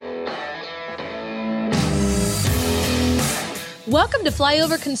Welcome to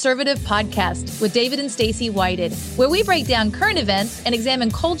Flyover Conservative Podcast with David and Stacey Whited, where we break down current events and examine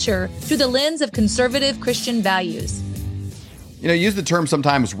culture through the lens of conservative Christian values. You know, use the term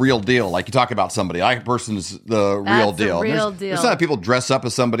sometimes real deal, like you talk about somebody. I person is the real deal. There's not people dress up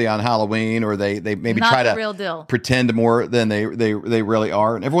as somebody on Halloween, or they maybe not try the to real deal. Pretend more than they really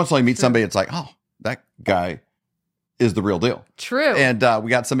are. And every once in a while you meet somebody, it's like, oh, that guy is the real deal. True. And we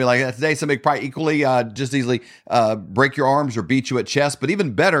got somebody like that today. Somebody probably equally just easily break your arms or beat you at chess, but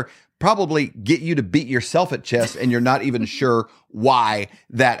even better, probably get you to beat yourself at chess, and you're not even sure why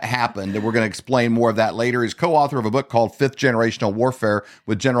that happened. And we're going to explain more of that later. He's co-author of a book called Fifth Generational Warfare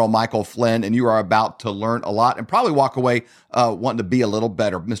with General Michael Flynn, and you are about to learn a lot and probably walk away wanting to be a little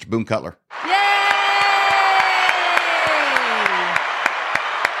better. Mr. Boone Cutler. Yay!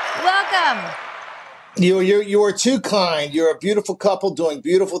 Welcome. You are too kind. You're a beautiful couple doing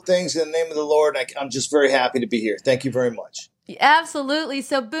beautiful things in the name of the Lord. I'm just very happy to be here. Thank you very much. Absolutely.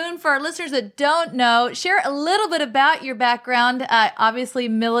 So, Boone, for our listeners that don't know, share a little bit about your background, obviously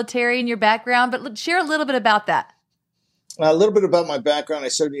military in your background, but share a little bit about that. A little bit about my background. I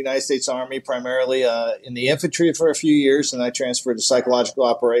served in the United States Army, primarily in the infantry for a few years, and I transferred to psychological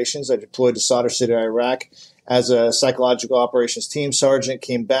operations. I deployed to Sadr City, Iraq, as a psychological operations team sergeant,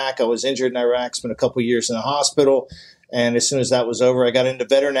 came back. I was injured in Iraq, spent a couple of years in the hospital. And as soon as that was over, I got into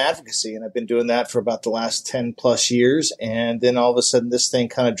veteran advocacy, and I've been doing that for about the last 10 plus years. And then all of a sudden, this thing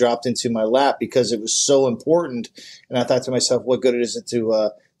kind of dropped into my lap because it was so important. And I thought to myself, what good is it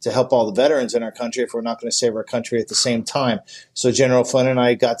to help all the veterans in our country if we're not going to save our country at the same time? So General Flynn and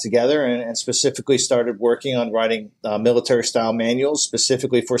I got together and specifically started working on writing military-style manuals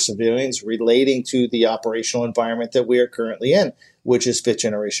specifically for civilians relating to the operational environment that we are currently in, which is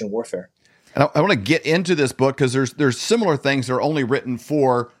fifth-generation warfare. And I want to get into this book because there's similar things that are only written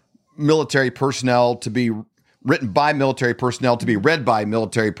for military personnel, to be written by military personnel, to be read by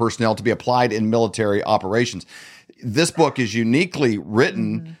military personnel, to be applied in military operations. This book is uniquely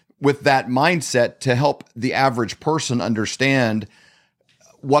written with that mindset to help the average person understand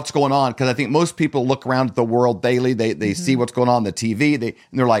what's going on. Because I think most people look around at the world daily. They see what's going on the TV. And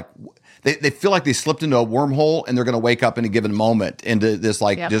they're like, they feel like they slipped into a wormhole, and they're going to wake up in a given moment into this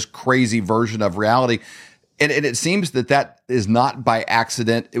just crazy version of reality. And it seems that is not by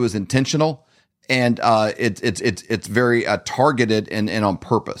accident. It was intentional, and it's very targeted and on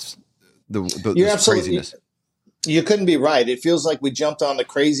purpose. This craziness. You couldn't be right. It feels like we jumped on the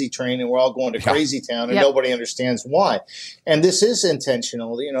crazy train and we're all going to crazy town, and nobody understands why. And this is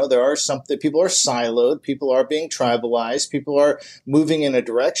intentional. You know, there are people are siloed. People are being tribalized. People are moving in a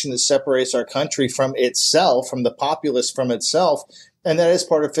direction that separates our country from itself, from the populace from itself. And that is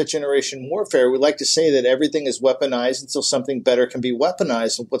part of fifth generation warfare. We like to say that everything is weaponized until something better can be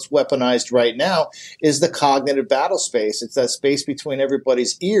weaponized. And what's weaponized right now is the cognitive battle space. It's that space between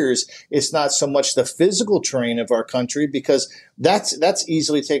everybody's ears. It's not so much the physical terrain of our country, because that's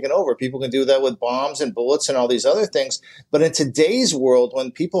easily taken over. People can do that with bombs and bullets and all these other things. But in today's world, when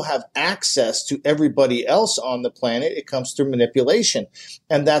people have access to everybody else on the planet, it comes through manipulation.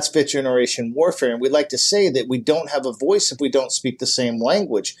 And that's fifth generation warfare. And we like to say that we don't have a voice if we don't speak the same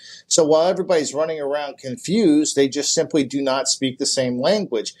language. So while everybody's running around confused, they just simply do not speak the same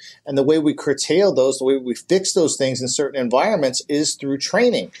language. And the way we curtail those, the way we fix those things in certain environments is through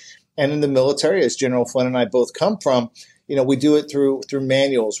training. And in the military, as General Flynn and I both come from, you know, we do it through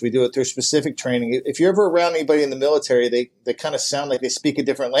manuals. We do it through specific training. If you're ever around anybody in the military, they kind of sound like they speak a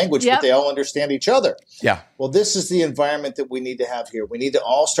different language, but they all understand each other. Yeah. Well, this is the environment that we need to have here. We need to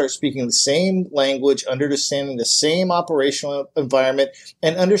all start speaking the same language, understanding the same operational environment,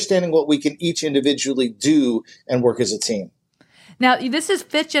 and understanding what we can each individually do and work as a team. Now, this is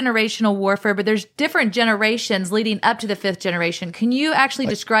fifth generational warfare, but there's different generations leading up to the fifth generation. Can you actually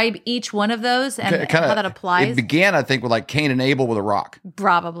describe each one of those and how that applies? It began, I think, with like Cain and Abel with a rock.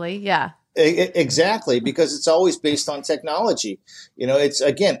 Probably, yeah. Exactly, because it's always based on technology. You know, it's,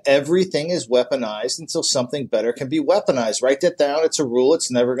 again, everything is weaponized until something better can be weaponized. Write that down. It's a rule. It's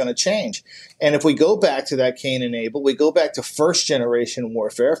never going to change. And if we go back to that Cain and Abel, we go back to first generation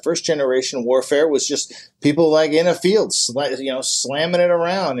warfare. First generation warfare was just people like in a field, slamming it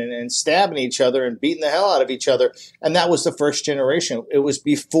around and stabbing each other and beating the hell out of each other. And that was the first generation. It was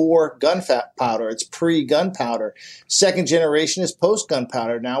before gunpowder. It's pre-gunpowder. Second generation is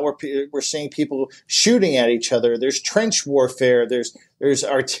post-gunpowder. Now we're seeing people shooting at each other. There's trench warfare. There's There's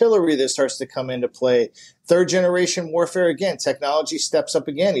artillery that starts to come into play. Third generation warfare, again, technology steps up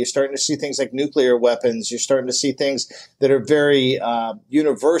again. You're starting to see things like nuclear weapons. You're starting to see things that are very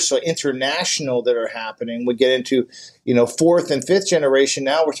universal, international that are happening. We get into, fourth and fifth generation.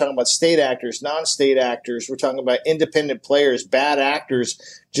 Now we're talking about state actors, non-state actors. We're talking about independent players, bad actors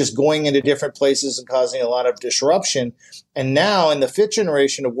just going into different places and causing a lot of disruption. And now in the fifth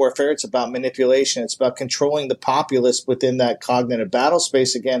generation of warfare, it's about manipulation. It's about controlling the populace within that cognitive battle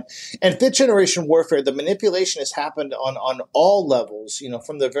space again. And fifth generation warfare, the manipulation has happened on all levels,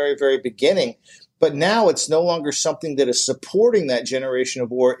 from the very, very beginning. But now it's no longer something that is supporting that generation of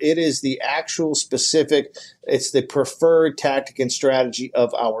war. It is the actual specific, it's the preferred tactic and strategy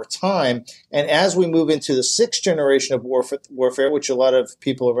of our time. And as we move into the sixth generation of warfare, which a lot of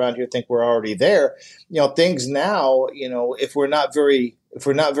people around here think we're already there, things now, if we're not very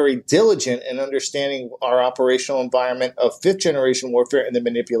diligent in understanding our operational environment of fifth generation warfare and the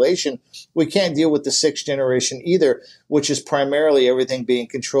manipulation, we can't deal with the sixth generation either, which is primarily everything being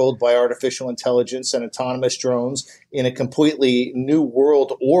controlled by artificial intelligence and autonomous drones in a completely new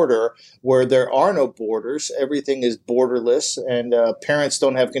world order where there are no borders. Everything is borderless, and parents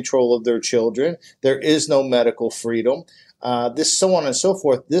don't have control of their children. There is no medical freedom. This, so on and so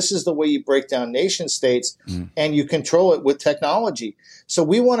forth. This is the way you break down nation states, and you control it with technology. So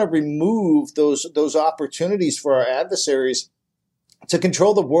we want to remove those opportunities for our adversaries to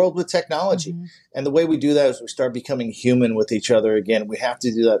control the world with technology. Mm-hmm. And the way we do that is we start becoming human with each other again. We have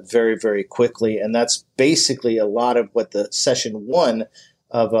to do that very, very quickly. And that's basically a lot of what the session 1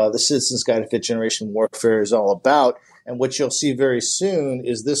 of the Citizens Guide to Fifth Generation Warfare is all about. And what you'll see very soon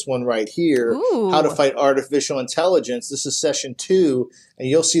is this one right here, Ooh. How to Fight Artificial Intelligence. This is session 2, and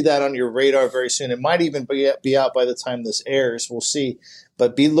you'll see that on your radar very soon. It might even be out by the time this airs. We'll see.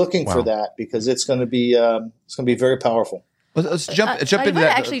 But be looking for that, because it's going to be very powerful. Let's jump into that. I want to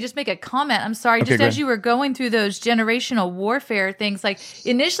actually just make a comment. I'm sorry. Okay, just as you were going through those generational warfare things, like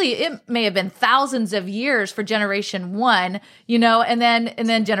initially it may have been thousands of years for generation 1, and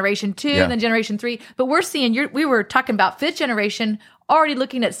then generation 2, and then generation 3. But we're seeing, we were talking about fifth generation, already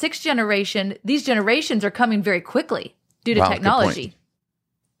looking at sixth generation. These generations are coming very quickly due to technology.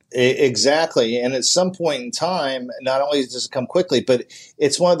 Exactly. And at some point in time, not only does it come quickly, but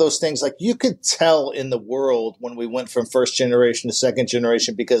it's one of those things like you could tell in the world when we went from first generation to second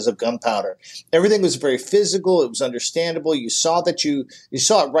generation because of gunpowder. Everything was very physical. It was understandable. You saw you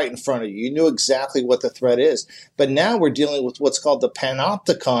saw it right in front of you. You knew exactly what the threat is. But now we're dealing with what's called the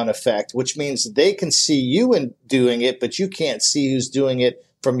panopticon effect, which means they can see you in doing it, but you can't see who's doing it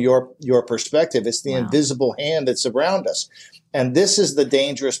from your perspective. It's the invisible hand that's around us. And this is the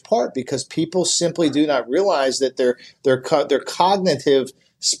dangerous part, because people simply do not realize that their cognitive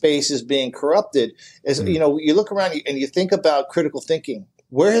space is being corrupted. As you look around and you think about critical thinking.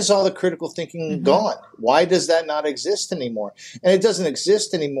 Where has all the critical thinking gone? Why does that not exist anymore? And it doesn't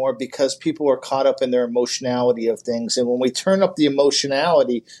exist anymore because people are caught up in their emotionality of things. And when we turn up the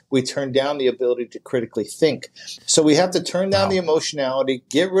emotionality, we turn down the ability to critically think. So we have to turn down the emotionality,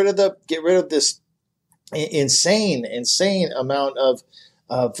 get rid of this insane amount of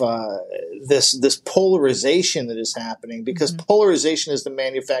this polarization that is happening, because polarization is the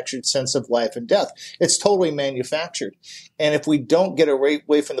manufactured sense of life and death. It's totally manufactured. And if we don't get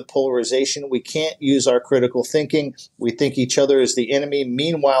away from the polarization, we can't use our critical thinking. We think each other is the enemy.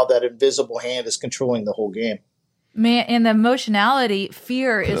 Meanwhile, that invisible hand is controlling the whole game. Man, and the emotionality,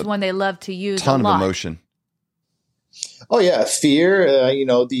 fear is one they love to use a lot. Ton of emotion. Oh yeah, fear,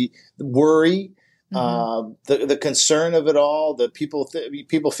 the worry, the concern of it all, the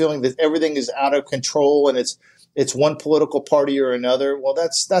people feeling that everything is out of control and it's one political party or another. Well,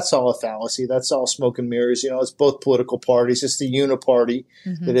 that's all a fallacy. That's all smoke and mirrors. It's both political parties. It's the uniparty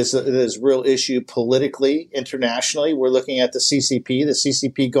that is a real issue politically, internationally. We're looking at the CCP. The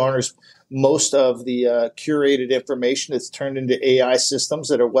CCP garners most of the curated information that's turned into AI systems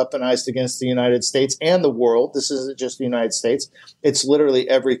that are weaponized against the United States and the world. This isn't just the United States. It's literally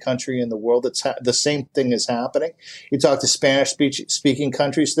every country in the world. The same thing is happening. You talk to Spanish-speaking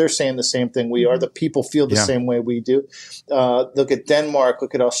countries, they're saying the same thing we are. The people feel the same way we do. Look at Denmark,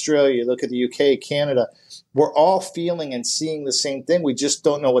 look at Australia, look at the UK, Canada. We're all feeling and seeing the same thing. We just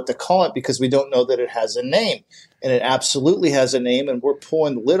don't know what to call it because we don't know that it has a name. And it absolutely has a name, and we're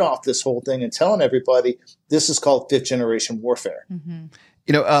pulling the lid off this whole thing and telling everybody this is called fifth generation warfare.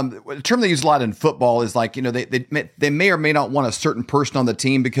 A term they use a lot in football is like, they may or may not want a certain person on the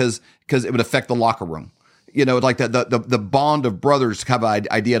team because it would affect the locker room. like the bond of brothers kind of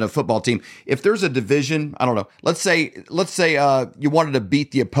idea in a football team. If there's a division, I don't know, let's say you wanted to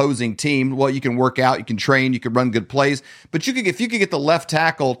beat the opposing team. Well, you can work out, you can train, you can run good plays, but if you could get the left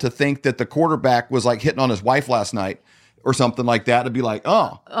tackle to think that the quarterback was like hitting on his wife last night or something like that, it'd be like,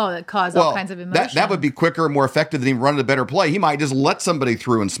 that caused all kinds of emotion. That would be quicker and more effective than even running a better play. He might just let somebody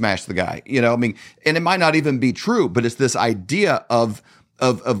through and smash the guy, and it might not even be true, but it's this idea of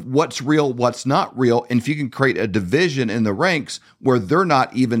what's real, what's not real. And if you can create a division in the ranks where they're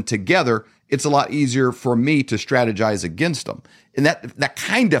not even together, it's a lot easier for me to strategize against them. And that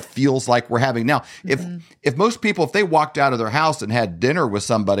kind of feels like we're having now. If most people, if they walked out of their house and had dinner with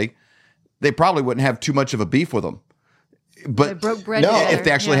somebody, they probably wouldn't have too much of a beef with them. But they broke bread together. If they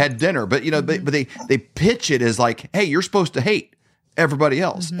actually had dinner, but but they pitch it as like, hey, you're supposed to hate everybody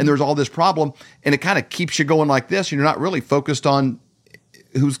else. And there's all this problem, and it kind of keeps you going like this. And you're not really focused on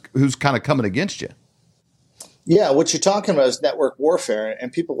who's kind of coming against you. Yeah, what you're talking about is network warfare,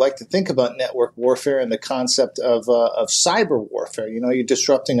 and people like to think about network warfare and the concept of cyber warfare. You're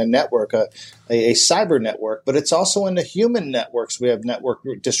disrupting a network, a cyber network, but it's also in the human networks. We have network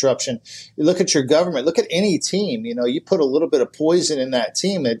disruption. You look at your government, look at any team. You put a little bit of poison in that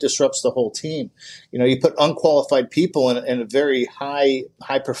team, it disrupts the whole team. You put unqualified people in a very high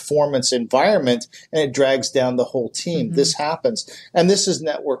performance environment, and it drags down the whole team. This happens, and this is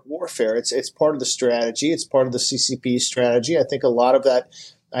network warfare. It's part of the strategy. It's part of the CCP strategy. I think a lot of that.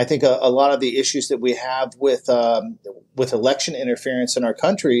 I think a lot of the issues that we have with election interference in our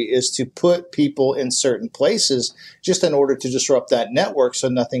country is to put people in certain places just in order to disrupt that network so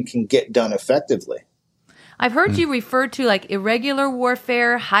nothing can get done effectively. I've heard you refer to like irregular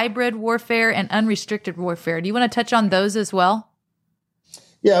warfare, hybrid warfare, and unrestricted warfare. Do you want to touch on those as well?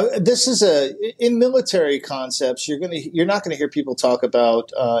 Yeah, this is in military concepts. You're not going to hear people talk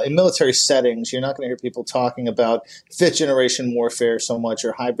about in military settings. You're not going to hear people talking about fifth generation warfare so much,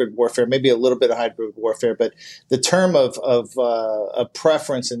 or hybrid warfare. Maybe a little bit of hybrid warfare, but the term of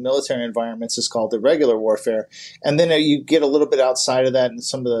preference in military environments is called irregular warfare. And then you get a little bit outside of that, and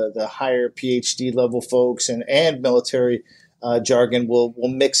some of the higher PhD level folks and military jargon will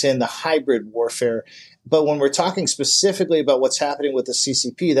mix in the hybrid warfare. But when we're talking specifically about what's happening with the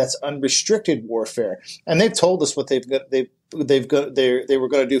CCP, that's unrestricted warfare. And they've told us what they were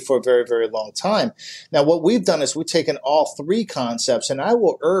going to do for a very, very long time. Now, what we've done is we've taken all three concepts, and I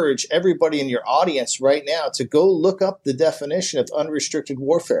will urge everybody in your audience right now to go look up the definition of unrestricted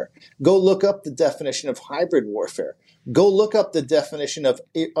warfare. Go look up the definition of hybrid warfare. Go look up the definition of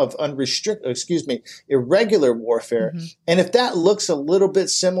irregular warfare. And if that looks a little bit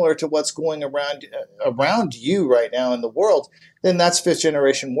similar to what's going around you right now in the world, then that's fifth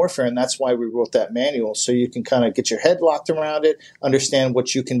generation warfare. And that's why we wrote that manual, so you can kind of get your head locked around it, understand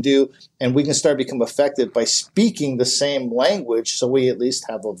what you can do, and we can start to become effective by speaking the same language, so we at least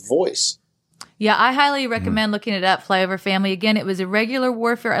have a voice. Yeah, I highly recommend looking it up, Flyover Family. Again, it was irregular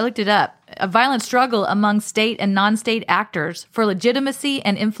warfare. I looked it up. A violent struggle among state and non-state actors for legitimacy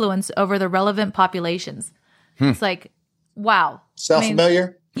and influence over the relevant populations. It's like, wow. Sound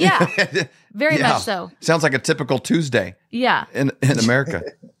familiar? Yeah, very much so. Sounds like a typical Tuesday. Yeah. In America.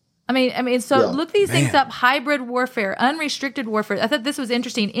 Look these things up. Hybrid warfare, unrestricted warfare. I thought this was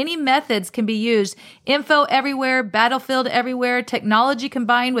interesting. Any methods can be used. Info everywhere, battlefield everywhere, technology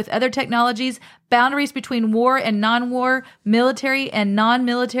combined with other technologies, boundaries between war and non-war, military and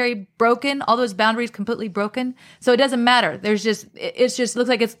non-military broken, all those boundaries completely broken. So it doesn't matter. It just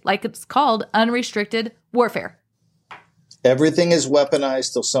looks like it's called unrestricted warfare. Everything is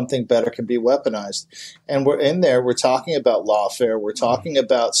weaponized till something better can be weaponized. And we're talking about lawfare, we're talking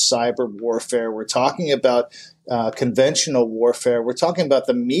about cyber warfare, we're talking about conventional warfare, we're talking about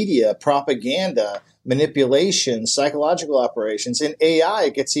the media, propaganda, manipulation, psychological operations. In AI,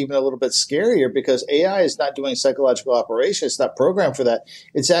 it gets even a little bit scarier, because AI is not doing psychological operations. It's not programmed for that.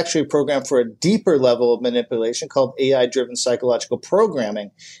 It's actually programmed for a deeper level of manipulation called AI-driven psychological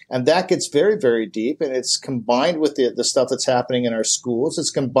programming. And that gets very, very deep, and it's combined with the stuff that's happening in our schools. It's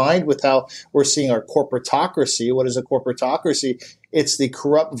combined with how we're seeing our corporatocracy. What is a corporatocracy? It's the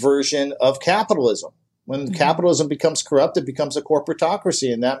corrupt version of capitalism. When capitalism becomes corrupt, it becomes a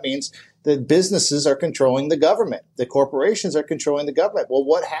corporatocracy, and that means that businesses are controlling the government. The corporations are controlling the government. Well,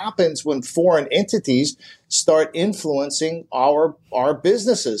 what happens when foreign entities start influencing our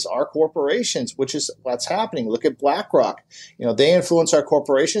businesses, our corporations, which is what's happening? Look at BlackRock. They influence our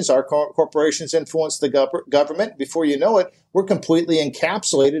corporations. Our corporations influence the government. Before you know it, we're completely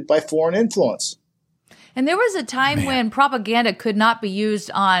encapsulated by foreign influence. And there was a time when propaganda could not be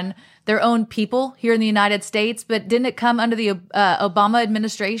used on their own people here in the United States. But didn't it come under the Obama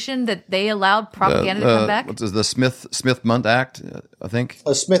administration that they allowed propaganda to come back? What is the Smith-Mundt Act, I think?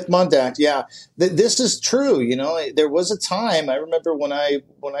 A Smith-Mundt Act, yeah. This is true. You know, there was a time, I remember when I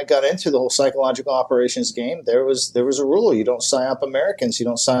got into the whole psychological operations game, there was a rule. You don't psyop Americans. You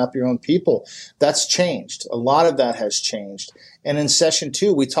don't psyop your own people. That's changed. A lot of that has changed. And in session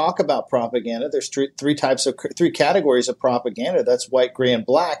 2, we talk about propaganda. There's three categories of propaganda. That's white, gray, and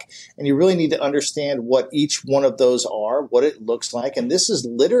black. And you really need to understand what each one of those are, what it looks like. And this is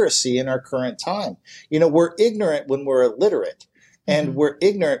literacy in our current time. You know, we're ignorant when we're illiterate. And we're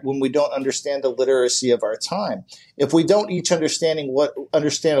ignorant when we don't understand the literacy of our time. If we don't each understand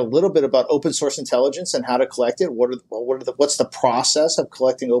a little bit about open source intelligence and how to collect it, what's the process of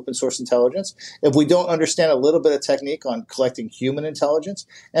collecting open source intelligence? If we don't understand a little bit of technique on collecting human intelligence,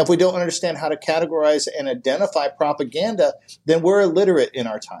 and if we don't understand how to categorize and identify propaganda, then we're illiterate in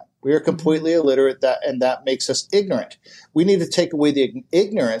our time. We are completely illiterate, and that makes us ignorant. We need to take away the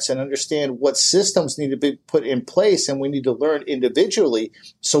ignorance and understand what systems need to be put in place, and we need to learn individually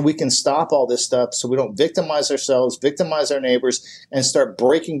so we can stop all this stuff, so we don't victimize ourselves, victimize our neighbors, and start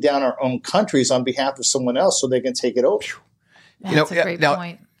breaking down our own countries on behalf of someone else so they can take it over. That's a great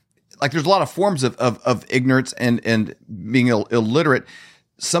point. Like there's a lot of forms of ignorance and being illiterate.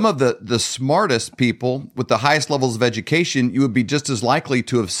 Some of the smartest people with the highest levels of education, you would be just as likely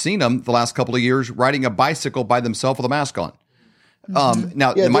to have seen them the last couple of years riding a bicycle by themselves with a mask on.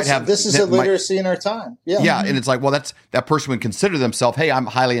 Now, they might have this is illiteracy in our time. Yeah, and it's like, well, that person would consider themselves, hey, I'm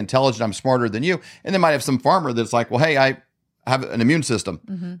highly intelligent, I'm smarter than you, and they might have some farmer that's like, well, hey, I have an immune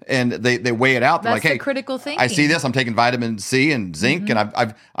system, and they weigh it out. They're That's like, hey, critical thinking. I see this. I'm taking vitamin C and zinc, and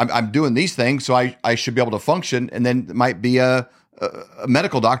I'm doing these things, so I should be able to function. And then it might be a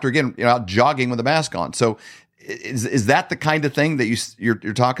medical doctor again, out jogging with a mask on. So is that the kind of thing that you're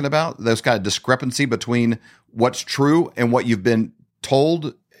talking about? Those kind of discrepancy between what's true and what you've been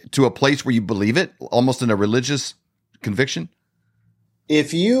told to a place where you believe it, almost in a religious conviction?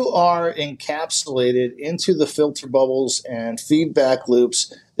 If you are encapsulated into the filter bubbles and feedback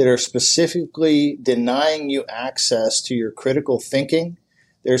loops that are specifically denying you access to your critical thinking,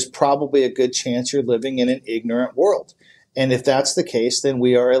 there's probably a good chance you're living in an ignorant world. And if that's the case, then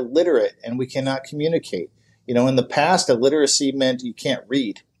we are illiterate and we cannot communicate. You know, in the past, illiteracy meant you can't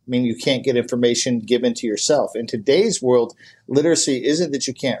read. I mean, you can't get information given to yourself. In today's world, literacy isn't that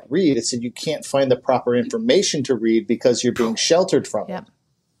you can't read. It's that you can't find the proper information to read because you're being sheltered from it.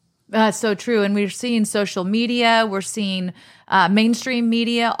 That's so true. And we're seeing social media. We're seeing mainstream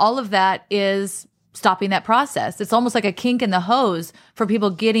media. All of that is stopping that process. It's almost like a kink in the hose for people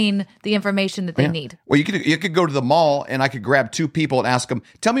getting the information that they need. Well, you could go to the mall and I could grab two people and ask them,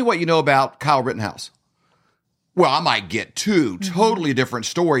 tell me what you know about Kyle Rittenhouse. Well, I might get two totally different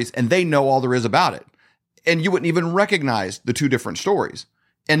stories and they know all there is about it. And you wouldn't even recognize the two different stories.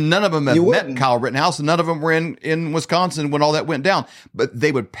 And none of them have met Kyle Rittenhouse, and none of them were in Wisconsin when all that went down. But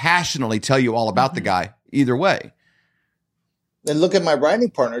they would passionately tell you all about the guy either way. And look at my writing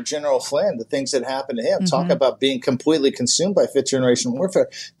partner, General Flynn, the things that happened to him. Talk about being completely consumed by fifth generation warfare.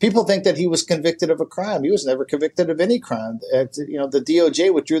 People think that he was convicted of a crime. He was never convicted of any crime. You know, the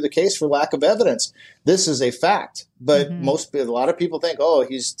DOJ withdrew the case for lack of evidence. This is a fact. But a lot of people think, oh,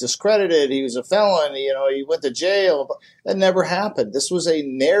 he's discredited. He was a felon. You know, he went to jail. That never happened. This was a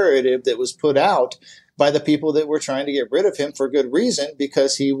narrative that was put out by the people that were trying to get rid of him for good reason,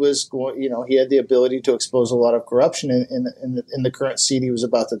 because he was going, you know, he had the ability to expose a lot of corruption in the current seat he was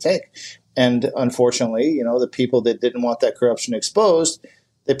about to take. And unfortunately, you know, the people that didn't want that corruption exposed,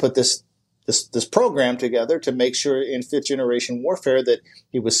 they put this program together to make sure in fifth generation warfare that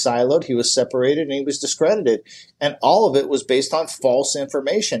he was siloed, he was separated, and he was discredited. And all of it was based on false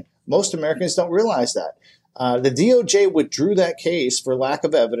information. Most Americans don't realize that. The DOJ withdrew that case for lack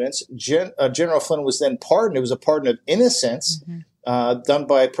of evidence. General Flynn was then pardoned. It was a pardon of innocence done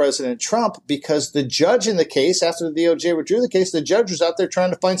by President Trump, because the judge in the case, after the DOJ withdrew the case, the judge was out there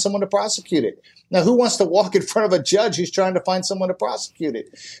trying to find someone to prosecute it. Now, who wants to walk in front of a judge who's trying to find someone to prosecute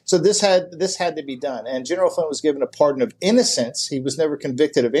it? So this had to be done. And General Flynn was given a pardon of innocence. He was never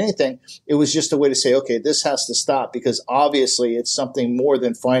convicted of anything. It was just a way to say, okay, this has to stop, because obviously it's something more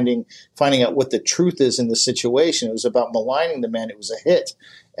than finding out what the truth is in the situation. It was about maligning the man. It was a hit.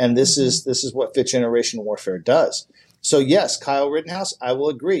 And this is what fifth generation warfare does. So yes, Kyle Rittenhouse, I will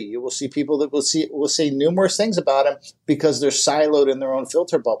agree. You will see people that will say numerous things about him because they're siloed in their own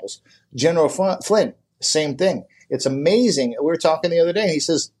filter bubbles. General Flynn, same thing. It's amazing. We were talking the other day. He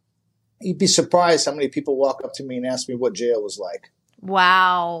says he'd be surprised how many people walk up to me and ask me what jail was like.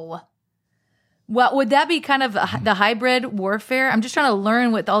 Wow. Well, would that be kind of the hybrid warfare? I'm just trying to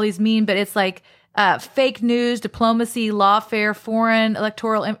learn what all these mean, but it's like fake news, diplomacy, lawfare, foreign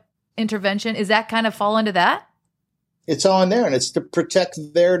electoral intervention. Is that kind of fall into that? It's all in there, and it's to protect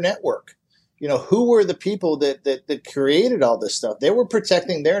their network. Who were the people that created all this stuff? They were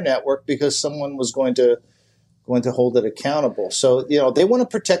protecting their network because someone was going to hold it accountable. So, they want to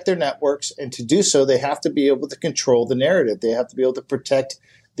protect their networks, and to do so, they have to be able to control the narrative. They have to be able to protect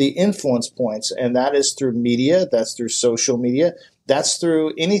the influence points, and that is through media, that's through social media, that's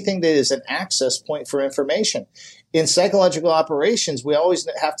through anything that is an access point for information. In psychological operations, we always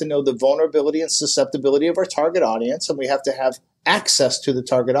have to know the vulnerability and susceptibility of our target audience, and we have to have access to the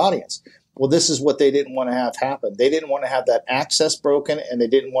target audience. Well, this is what they didn't want to have happen. They didn't want to have that access broken, and they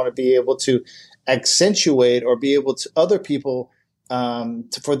didn't want to be able to accentuate or be able to other people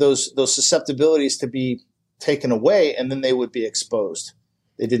for those susceptibilities to be taken away, and then they would be exposed.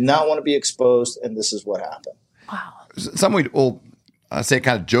 They did not want to be exposed, and this is what happened. Wow. Some will I say it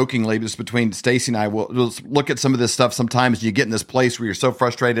kind of jokingly, just between Stacy and I, we'll look at some of this stuff sometimes, and you get in this place where you're so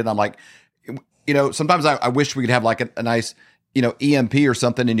frustrated. I'm like, sometimes I wish we could have like a nice, EMP or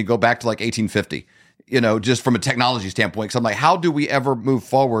something, and you go back to like 1850, just from a technology standpoint. Because I'm like, how do we ever move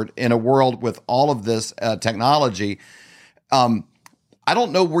forward in a world with all of this technology? I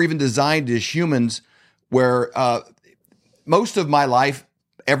don't know we're even designed as humans where most of my life,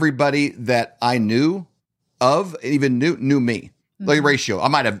 everybody that I knew of even knew me. Like ratio.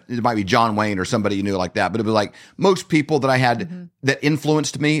 It might be John Wayne or somebody you knew like that, but it was like most people that I had that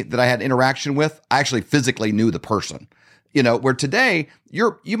influenced me, that I had interaction with, I actually physically knew the person. Where today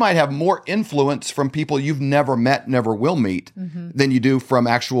you might have more influence from people you've never met, never will meet than you do from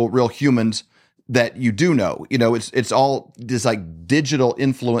actual real humans that you do know. It's all this like digital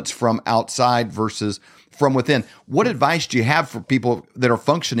influence from outside versus from within. What advice do you have for people that are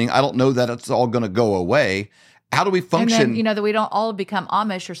functioning? I don't know that it's all going to go away. How do we function? And then, that we don't all become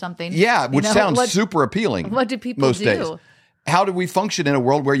Amish or something. Yeah, which sounds super appealing. What do people most do? Days. How do we function in a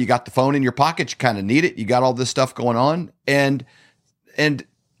world where you got the phone in your pocket, you kind of need it, you got all this stuff going on, and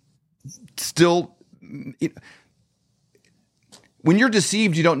still, when you're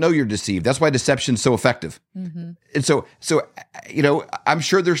deceived, you don't know you're deceived. That's why deception's so effective. And so I'm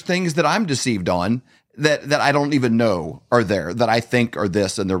sure there's things that I'm deceived on that I don't even know are there, that I think are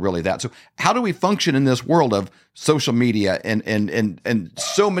this and they're really that. So how do we function in this world of social media and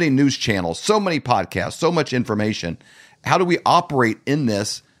so many news channels, so many podcasts, so much information? How do we operate in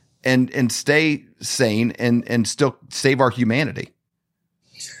this and stay sane and still save our humanity?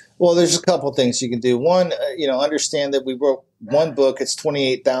 Well, there's a couple things you can do. One, understand that we wrote one book. It's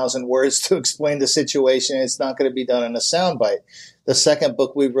 28,000 words to explain the situation. It's not going to be done in a soundbite. The second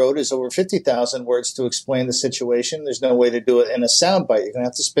book we wrote is over 50,000 words to explain the situation. There's no way to do it in a soundbite. You're going to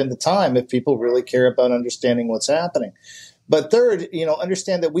have to spend the time if people really care about understanding what's happening. But third,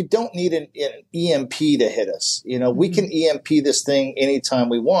 understand that we don't need an EMP to hit us. We can EMP this thing anytime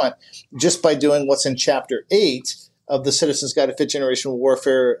we want just by doing what's in Chapter 8 of the Citizens Guide to Fifth Generation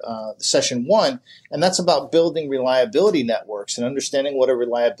Warfare, Session 1, and that's about building reliability networks and understanding what a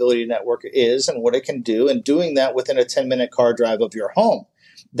reliability network is and what it can do, and doing that within a 10-minute car drive of your home.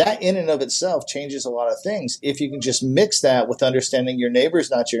 That in and of itself changes a lot of things. If you can just mix that with understanding your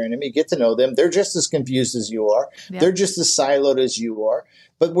neighbor's not your enemy, get to know them. They're just as confused as you are. Yeah. They're just as siloed as you are.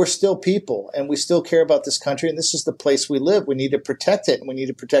 But we're still people, and we still care about this country, and this is the place we live. We need to protect it, and we need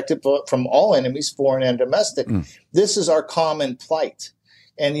to protect it from all enemies, foreign and domestic. This is our common plight.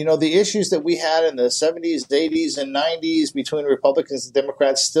 And, the issues that we had in the 70s, 80s, and 90s between Republicans and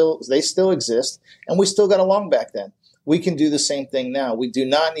Democrats, they still exist, and we still got along back then. We can do the same thing now. We do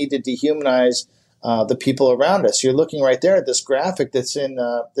not need to dehumanize the people around us. You're looking right there at this graphic that's in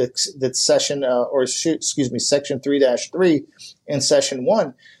Section 3-3 in Session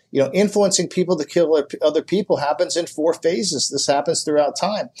 1. Influencing people to kill other people happens in 4 phases. This happens throughout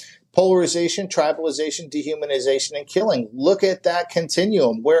time. Polarization, tribalization, dehumanization, and killing. Look at that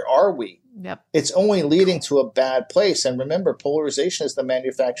continuum. Where are we? Yep. It's only leading to a bad place. And remember, polarization is the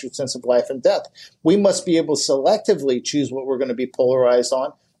manufactured sense of life and death. We must be able to selectively choose what we're going to be polarized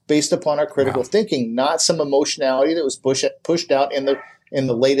on based upon our critical thinking, not some emotionality that was pushed out in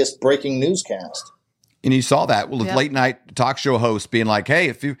the latest breaking newscast. And you saw that with late night talk show hosts being like, hey,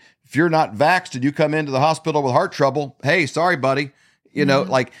 if you're not vaxxed and you come into the hospital with heart trouble, hey, sorry, buddy.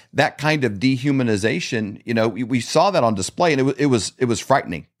 Like that kind of dehumanization, we saw that on display, and it was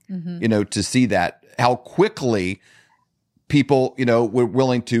frightening, to see that, how quickly people, were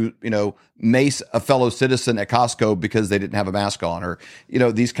willing to, mace a fellow citizen at Costco because they didn't have a mask on, or,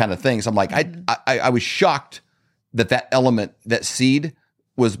 these kind of things. I'm like, I was shocked that element, that seed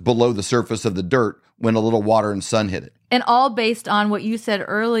was below the surface of the dirt when a little water and sun hit it. And all based on what you said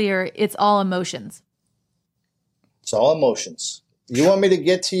earlier, it's all emotions. It's all emotions. You want me to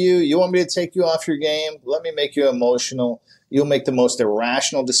get to you? You want me to take you off your game? Let me make you emotional. You'll make the most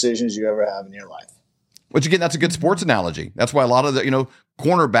irrational decisions you ever have in your life. Which again, that's a good sports analogy. That's why a lot of the,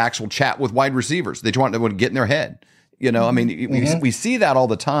 cornerbacks will chat with wide receivers. They want to get in their head. I mean, we see that all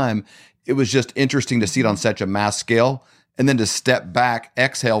the time. It was just interesting to see it on such a mass scale, and then to step back,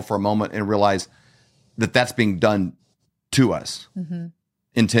 exhale for a moment, and realize that that's being done to us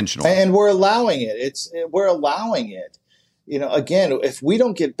intentionally. And we're allowing it. We're allowing it. Again, if we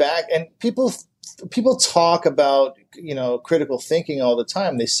don't get back, and people talk about, critical thinking all the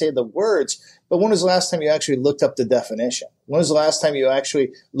time. They say the words, but when was the last time you actually looked up the definition? When was the last time you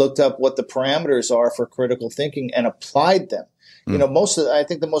actually looked up what the parameters are for critical thinking and applied them? I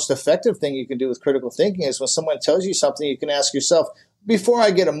think the most effective thing you can do with critical thinking is when someone tells you something, you can ask yourself, before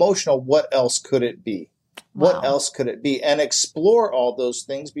I get emotional, what else could it be? Wow. What else could it be? And explore all those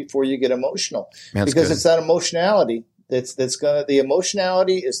things before you get emotional. That's because good. It's that emotionality the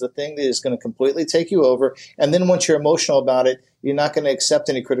emotionality is the thing that is going to completely take you over. And then once you're emotional about it, you're not going to accept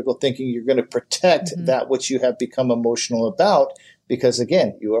any critical thinking. You're going to protect that which you have become emotional about, because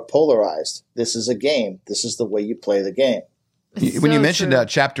again, you are polarized. This is a game. This is the way you play the game. When you mentioned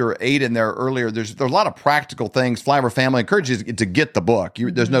chapter 8 in there earlier, there's a lot of practical things. Flyover Family encourages you to get the book.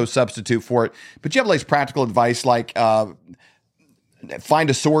 There's no substitute for it. But you have like practical advice like find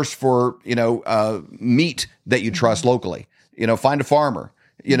a source for meat that you trust locally. Find a farmer.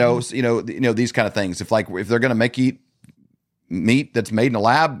 These kind of things. If they're going to make you eat meat that's made in a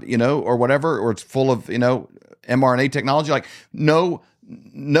lab, or whatever, or it's full of mRNA technology, like know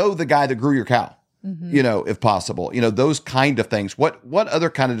the guy that grew your cow. If possible, those kind of things. What other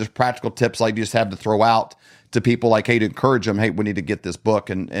kind of just practical tips like you just have to throw out to people, like, hey, to encourage them, hey, we need to get this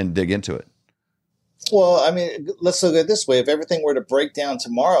book and dig into it? Well, I mean, let's look at it this way. If everything were to break down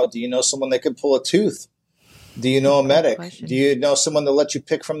tomorrow, do you know someone that could pull a tooth? Do you know a medic? Do you know someone that let you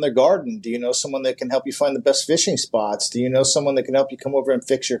pick from their garden? Do you know someone that can help you find the best fishing spots? Do you know someone that can help you come over and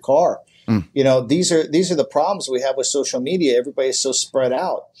fix your car? These are the problems we have with social media. Everybody's so spread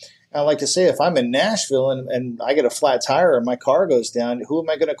out. I like to say, if I'm in Nashville and I get a flat tire or my car goes down, who am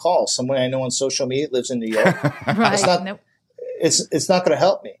I going to call? Someone I know on social media lives in New York. Right. It's not going to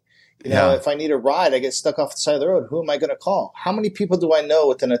help me. If I need a ride, I get stuck off the side of the road. Who am I going to call? How many people do I know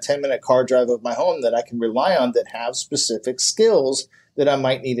within a 10-minute car drive of my home that I can rely on that have specific skills that I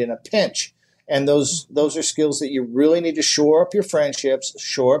might need in a pinch? And those are skills that you really need to shore up your friendships,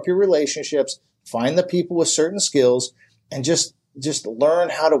 shore up your relationships, find the people with certain skills, and just learn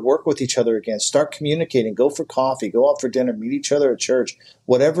how to work with each other again. Start communicating. Go for coffee. Go out for dinner. Meet each other at church.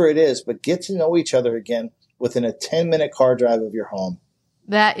 Whatever it is, but get to know each other again within a 10-minute car drive of your home.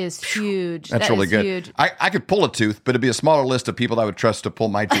 That is huge. That's really good. Huge. I could pull a tooth, but it'd be a smaller list of people that I would trust to pull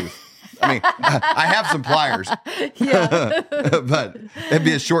my tooth. I mean, I have some pliers, but it'd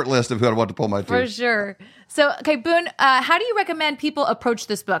be a short list of who I'd want to pull my tooth. For sure. So, okay, Boone, how do you recommend people approach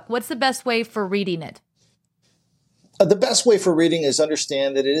this book? What's the best way for reading it? The best way for reading is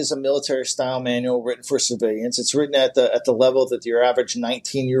understand that it is a military-style manual written for civilians. It's written at the level that your average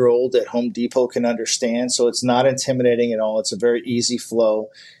 19-year-old at Home Depot can understand, so it's not intimidating at all. It's a very easy flow.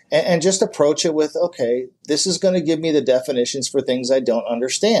 And just approach it with, okay, this is going to give me the definitions for things I don't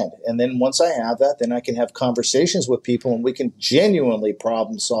understand. And then once I have that, then I can have conversations with people, and we can genuinely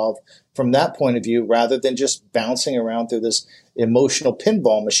problem solve from that point of view rather than just bouncing around through this emotional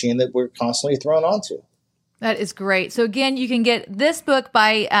pinball machine that we're constantly thrown onto. That is great. So again, you can get this book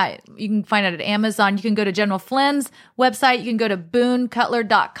you can find it at Amazon. You can go to General Flynn's website. You can go to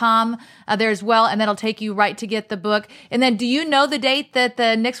boonecutler.com there as well, and that'll take you right to get the book. And then do you know the date that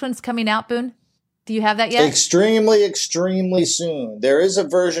the next one's coming out, Boone? Do you have that yet? Extremely, extremely soon. There is a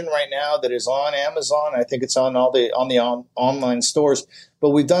version right now that is on Amazon. I think it's on all the online stores. But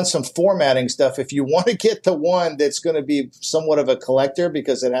we've done some formatting stuff. If you want to get the one that's going to be somewhat of a collector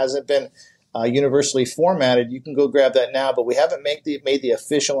because it hasn't been universally formatted, you can go grab that now. But we haven't made the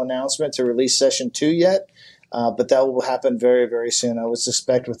official announcement to release session 2 yet. But that will happen very, very soon. I would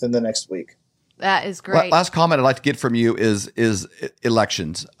suspect within the next week. That is great. Last comment I'd like to get from you is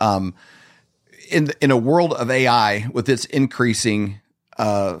elections. In a world of AI with its increasing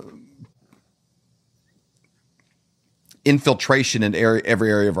infiltration in every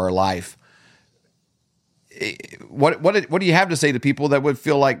area of our life, what do you have to say to people that would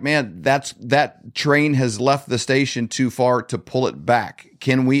feel like, man, that train has left the station too far to pull it back?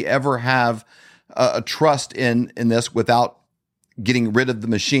 Can we ever have a trust in this without getting rid of the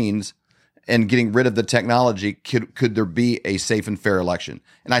machines and getting rid of the technology, could there be a safe and fair election?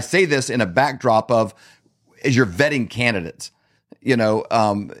 And I say this in a backdrop of, as you're vetting candidates,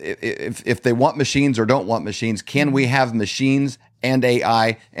 if they want machines or don't want machines, can we have machines and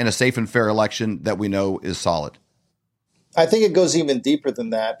AI and a safe and fair election that we know is solid? I think it goes even deeper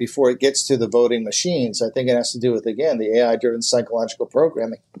than that before it gets to the voting machines. I think it has to do with, again, the AI-driven psychological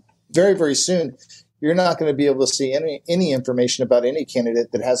programming. Very, very soon, you're not going to be able to see any information about any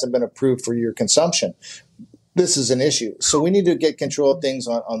candidate that hasn't been approved for your consumption. This is an issue. So we need to get control of things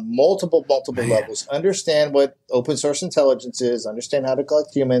on multiple levels, understand what open source intelligence is, understand how to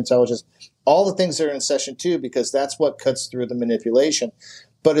collect human intelligence, all the things that are in session 2, because that's what cuts through the manipulation.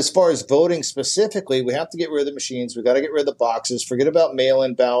 But as far as voting specifically, we have to get rid of the machines. We've got to get rid of the boxes. Forget about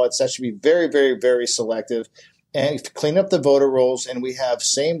mail-in ballots. That should be very, very, very selective. And clean up the voter rolls. And we have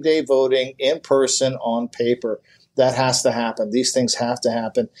same-day voting in person on paper. That has to happen. These things have to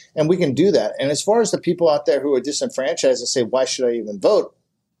happen. And we can do that. And as far as the people out there who are disenfranchised and say, why should I even vote?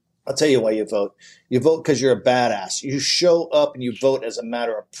 I'll tell you why you vote. You vote because you're a badass. You show up and you vote as a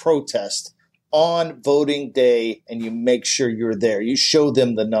matter of protest on voting day, and you make sure you're there. You show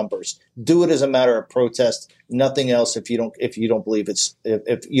them the numbers. Do it as a matter of protest. Nothing else. If you don't believe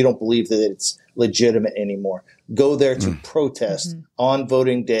that it's legitimate anymore, go there to protest on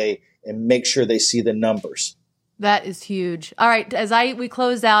voting day and make sure they see the numbers. That is huge. All right, we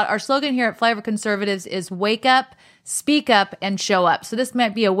close out, our slogan here at Flyover Conservatives is wake up, speak up, and show up. So this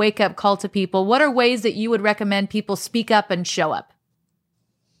might be a wake up call to people. What are ways that you would recommend people speak up and show up?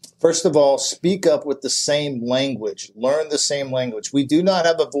 First of all, speak up with the same language. Learn the same language. We do not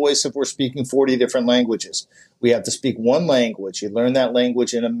have a voice if we're speaking 40 different languages. We have to speak one language. You learn that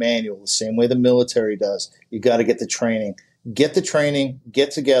language in a manual, the same way the military does. You got to get the training. Get the training, get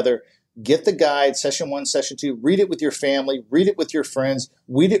together, get the guide, session 1, session 2, read it with your family, read it with your friends,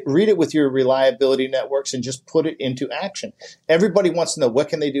 read it with your reliability networks, and just put it into action. Everybody wants to know, what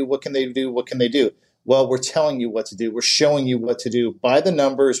can they do? What can they do? What can they do? Well, we're telling you what to do. We're showing you what to do by the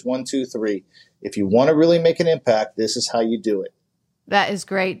numbers 1, 2, 3. If you want to really make an impact, this is how you do it. That is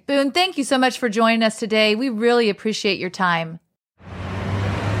great. Boone, thank you so much for joining us today. We really appreciate your time.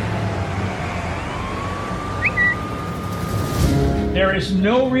 There is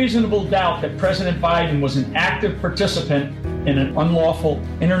no reasonable doubt that President Biden was an active participant in an unlawful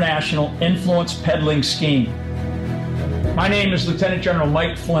international influence peddling scheme. My name is Lieutenant General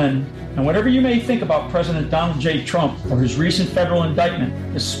Mike Flynn. And whatever you may think about President Donald J. Trump or his recent federal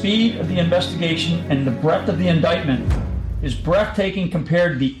indictment, the speed of the investigation and the breadth of the indictment is breathtaking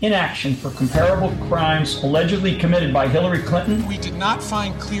compared to the inaction for comparable crimes allegedly committed by Hillary Clinton. We did not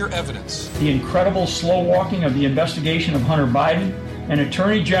find clear evidence. The incredible slow walking of the investigation of Hunter Biden and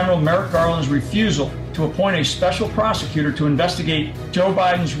Attorney General Merrick Garland's refusal to appoint a special prosecutor to investigate Joe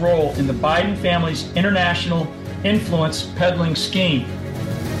Biden's role in the Biden family's international influence peddling scheme.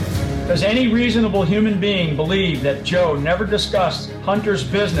 Does any reasonable human being believe that Joe never discussed Hunter's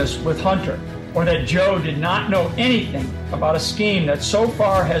business with Hunter, or that Joe did not know anything about a scheme that so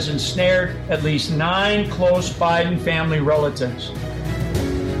far has ensnared at least 9 close Biden family relatives?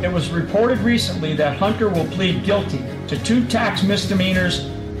 It was reported recently that Hunter will plead guilty to 2 tax misdemeanors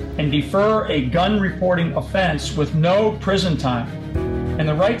and defer a gun reporting offense with no prison time, and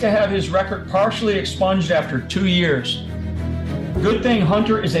the right to have his record partially expunged after 2 years. Good thing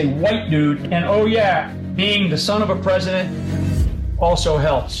Hunter is a white dude, and oh yeah, being the son of a president also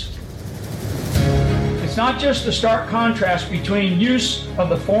helps. It's not just the stark contrast between use of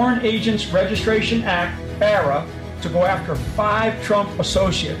the Foreign Agents Registration Act, FARA, to go after 5 Trump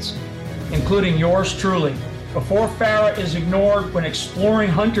associates, including yours truly, before FARA is ignored when exploring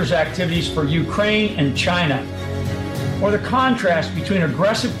Hunter's activities for Ukraine and China, or the contrast between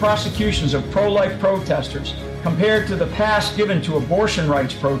aggressive prosecutions of pro-life protesters compared to the pass given to abortion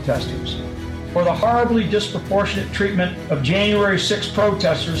rights protesters, or the horribly disproportionate treatment of January 6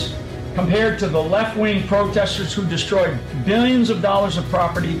 protesters compared to the left-wing protesters who destroyed billions of dollars of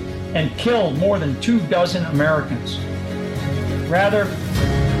property and killed more than 24 Americans. Rather,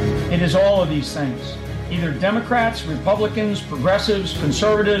 it is all of these things. Either Democrats, Republicans, progressives,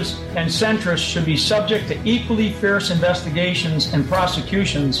 conservatives, and centrists should be subject to equally fierce investigations and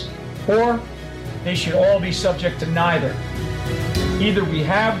prosecutions, or they should all be subject to neither. Either we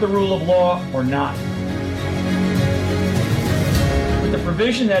have the rule of law or not. With the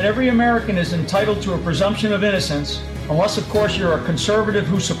provision that every American is entitled to a presumption of innocence, unless of course you're a conservative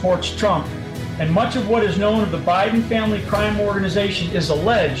who supports Trump, and much of what is known of the Biden family crime organization is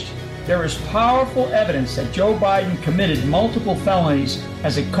alleged, there is powerful evidence that Joe Biden committed multiple felonies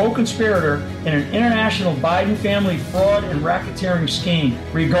as a co-conspirator in an international Biden family fraud and racketeering scheme,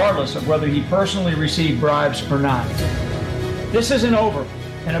 regardless of whether he personally received bribes or not. This isn't over,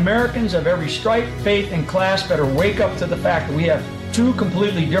 and Americans of every stripe, faith, and class better wake up to the fact that we have two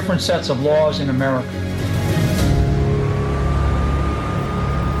completely different sets of laws in America.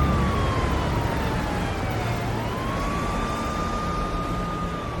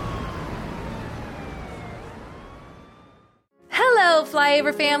 Hello,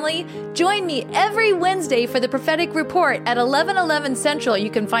 Flyover family. Join me every Wednesday for the Prophetic Report at 11:11 Central. You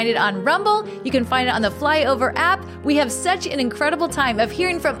can find it on Rumble. You can find it on the Flyover app. We have such an incredible time of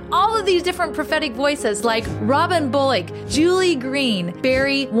hearing from all of these different prophetic voices like Robin Bullock, Julie Green,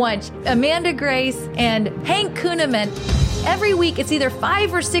 Barry Wunsch, Amanda Grace, and Hank Kuhneman. Every week, it's either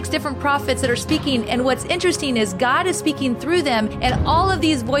 5 or 6 different prophets that are speaking, and what's interesting is God is speaking through them, and all of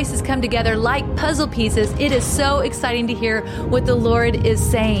these voices come together like puzzle pieces. It is so exciting to hear what the Lord is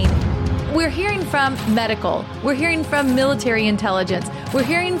saying. We're hearing from medical. We're hearing from military intelligence. We're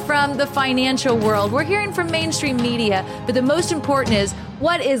hearing from the financial world. We're hearing from mainstream media. But the most important is,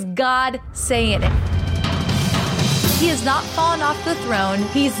 what is God saying? He has not fallen off the throne.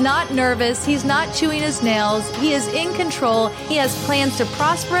 He's not nervous. He's not chewing his nails. He is in control. He has plans to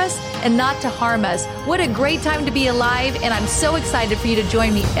prosper us and not to harm us. What a great time to be alive, and I'm so excited for you to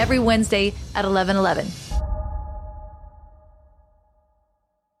join me every Wednesday at 11:11.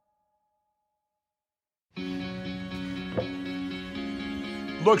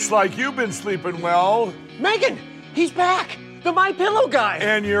 Looks like you've been sleeping well. Megan, he's back. The My Pillow guy.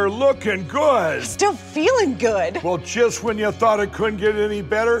 And you're looking good. Still feeling good. Well, just when you thought it couldn't get any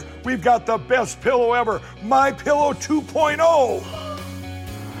better, we've got the best pillow ever, My Pillow 2.0.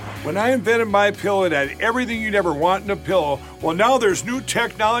 When I invented My Pillow, it had everything you'd ever want in a pillow. Well, now there's new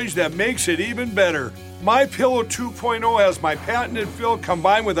technology that makes it even better. My Pillow 2.0 has my patented fill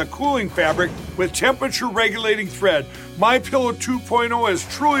combined with a cooling fabric with temperature regulating thread. My Pillow 2.0 is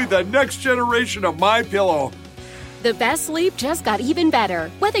truly the next generation of My Pillow. The best sleep just got even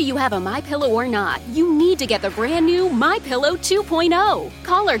better. Whether you have a MyPillow or not, you need to get the brand new MyPillow 2.0.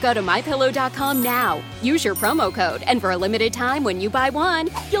 Call or go to MyPillow.com now. Use your promo code, and for a limited time when you buy one,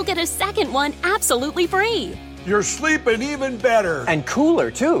 you'll get a second one absolutely free. You're sleeping even better. And cooler,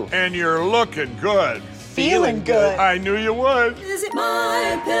 too. And you're looking good. Feeling good. I knew you would. Visit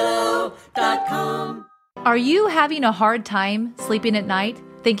MyPillow.com. Are you having a hard time sleeping at night?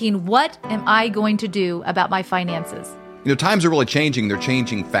 Thinking, what am I going to do about my finances? You know, times are really changing. They're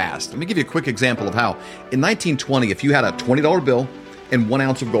changing fast. Let me give you a quick example of how. In 1920, if you had a $20 bill and 1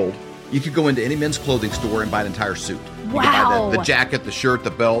 ounce of gold, you could go into any men's clothing store and buy an entire suit. You could buy the jacket, the shirt, the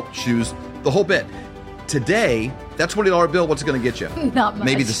belt, shoes, the whole bit. Today, that $20 bill, what's it going to get you? Not much.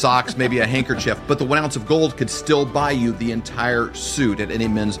 Maybe the socks, maybe a handkerchief, but the 1 ounce of gold could still buy you the entire suit at any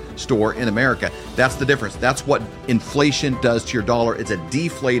men's store in America. That's the difference. That's what inflation does to your dollar. It's a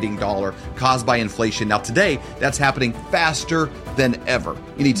deflating dollar caused by inflation. Now today, that's happening faster than ever.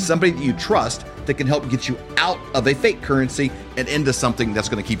 You need somebody that you trust that can help get you out of a fake currency and into something that's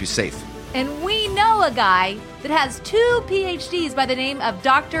going to keep you safe. And we know a guy that has 2 PhDs by the name of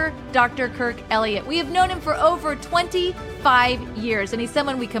Dr. Kirk Elliott. We have known him for over 25 years, and he's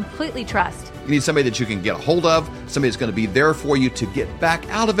someone we completely trust. You need somebody that you can get a hold of, somebody that's going to be there for you to get back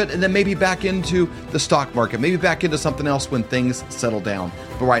out of it, and then maybe back into the stock market, maybe back into something else when things settle down.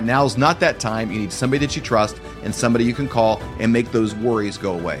 But right now is not that time. You need somebody that you trust and somebody you can call and make those worries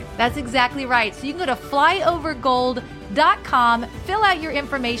go away. That's exactly right. So you can go to flyovergold.com, fill out your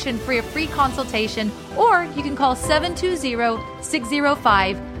information for a free consultation, or you can call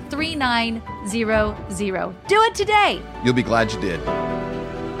 720-605-3900. Do it today. You'll be glad you did.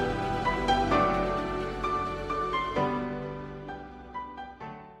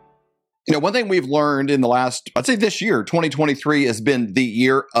 You know, one thing we've learned in the last, I'd say this year, 2023, has been the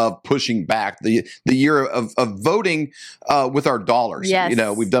year of pushing back, the year of voting with our dollars. Yes. You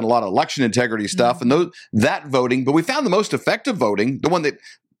know, we've done a lot of election integrity stuff and that voting, but we found the most effective voting, the one that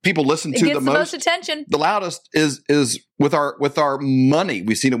people listen to the most attention, the loudest, is with our money.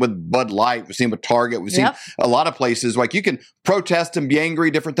 We've seen it with Bud Light. We've seen it with Target. We've seen a lot of places. Like, you can protest and be angry,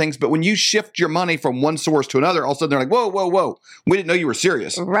 different things, but when you shift your money from one source to another, all of a sudden they're like, whoa, we didn't know you were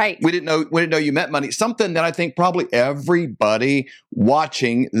serious. Right. We didn't know you meant money. Something that I think probably everybody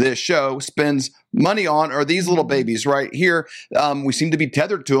watching this show spends money on are these little babies right here. We seem to be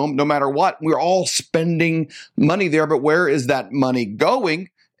tethered to them no matter what. We're all spending money there, but where is that money going?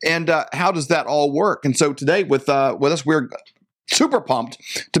 And how does that all work? And so today with us, we're super pumped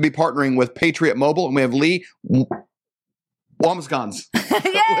to be partnering with Patriot Mobile, and we have Lee Wamsgans with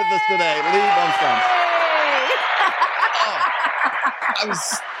us today. Lee Wamsgans. I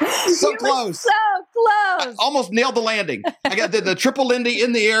was so close. So close. I almost nailed the landing. I got the triple Lindy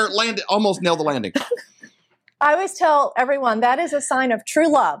in the air, landed, almost nailed the landing. I always tell everyone that is a sign of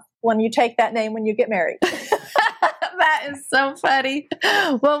true love when you take that name when you get married. That is so funny.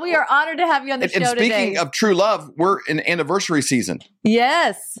 Well, we are honored to have you on the show today. And speaking of true love, we're in anniversary season.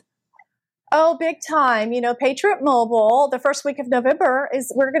 Yes. Oh, big time. You know, Patriot Mobile, the first week of November,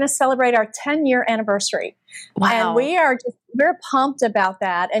 we're going to celebrate our 10-year anniversary. Wow. And we're pumped about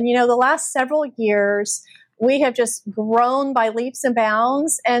that. And, you know, the last several years, we have just grown by leaps and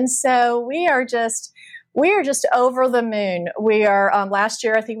bounds. And so we are just over the moon. We are, last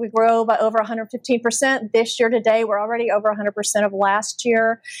year, I think we grew by over 115%. This year today, we're already over 100% of last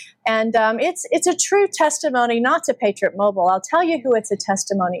year. And it's a true testimony, not to Patriot Mobile. I'll tell you who it's a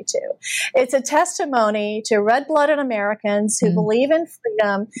testimony to. It's a testimony to red-blooded Americans who believe in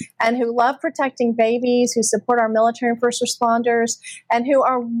freedom and who love protecting babies, who support our military and first responders, and who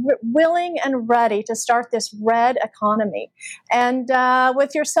are willing and ready to start this red economy. And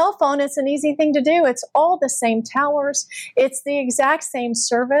with your cell phone, it's an easy thing to do. It's all the same towers. It's the exact same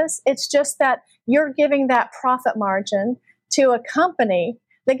service. It's just that you're giving that profit margin to a company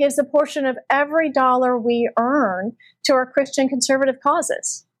that gives a portion of every dollar we earn to our Christian conservative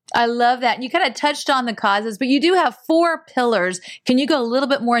causes. I love that. You kind of touched on the causes, but you do have 4 pillars. Can you go a little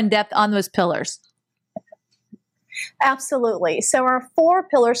bit more in depth on those pillars? Absolutely. So our 4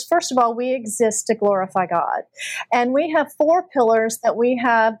 pillars, first of all, we exist to glorify God. And we have 4 pillars that we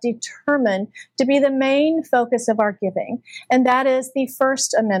have determined to be the main focus of our giving. And that is the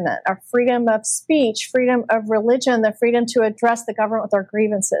First Amendment, our freedom of speech, freedom of religion, the freedom to address the government with our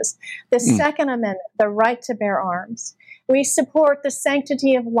grievances. The Second Amendment, the right to bear arms. We support the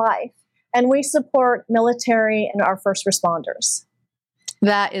sanctity of life. And we support military and our first responders.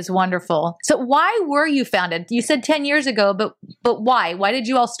 That is wonderful. So why were you founded? You said 10 years ago, but why? Why did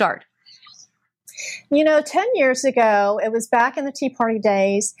you all start? You know, 10 years ago, it was back in the Tea Party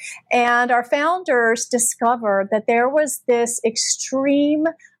days, and our founders discovered that there was this extreme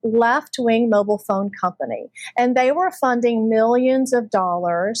left-wing mobile phone company, and they were funding millions of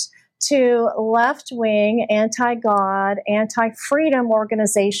dollars to left-wing, anti-God, anti-freedom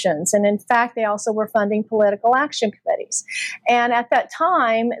organizations. And in fact, they also were funding political action committees. And at that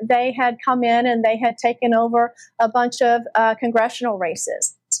time, they had come in and they had taken over a bunch of congressional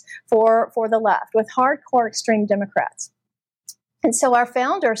races for the left with hardcore extreme Democrats. And so our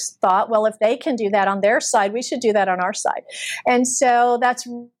founders thought, well, if they can do that on their side, we should do that on our side. And so that's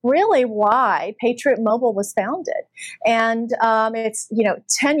really why Patriot Mobile was founded. And it's,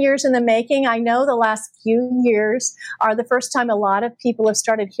 10 years in the making. I know the last few years are the first time a lot of people have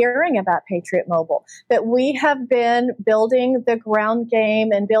started hearing about Patriot Mobile. But we have been building the ground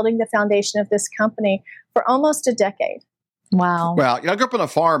game and building the foundation of this company for almost a decade. Wow. Well, I grew up on a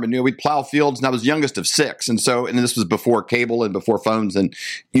farm and we'd plow fields and I was youngest of 6. And this was before cable and before phones and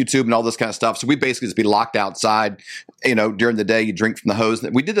YouTube and all this kind of stuff. So we basically just be locked outside, during the day, you drink from the hose.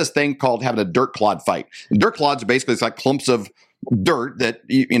 We did this thing called having a dirt clod fight. And dirt clods are basically like clumps of dirt that,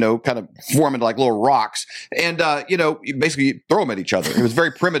 kind of form into like little rocks. And, you basically throw them at each other. It was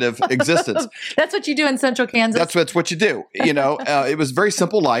very primitive existence. That's what you do in Central Kansas. That's what you do. It was very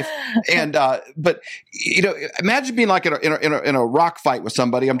simple life. And, but, imagine being like in a rock fight with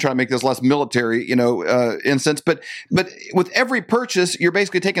somebody. I'm trying to make this less military, instance. But with every purchase, you're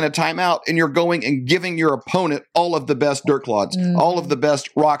basically taking a time out and you're going and giving your opponent all of the best dirt clods, all of the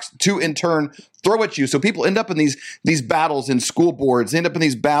best rocks to in turn throw at you. So people end up in these battles in school boards, end up in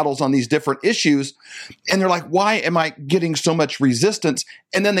these battles on these different issues. And they're like, why am I getting so much resistance?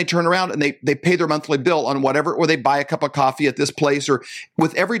 And then they turn around and they pay their monthly bill on whatever, or they buy a cup of coffee at this place, or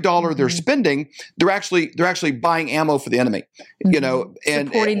with every dollar they're spending, they're actually buying ammo for the enemy, and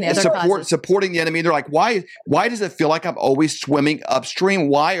supporting the enemy. They're like, why does it feel like I'm always swimming upstream?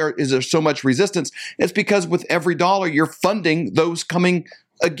 Why is there so much resistance? It's because with every dollar you're funding those coming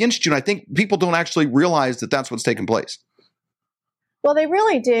against you. And I think people don't actually realize that that's what's taking place. Well, they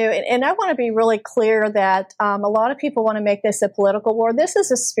really do. And I want to be really clear that a lot of people want to make this a political war. This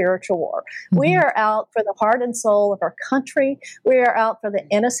is a spiritual war. Mm-hmm. We are out for the heart and soul of our country. We are out for the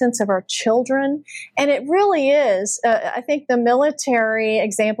innocence of our children. And it really is. I think the military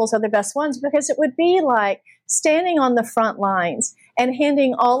examples are the best ones, because it would be like standing on the front lines and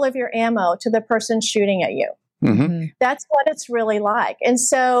handing all of your ammo to the person shooting at you. Mm-hmm. That's what it's really like. And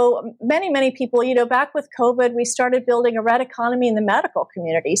so many people, back with COVID, we started building a red economy in the medical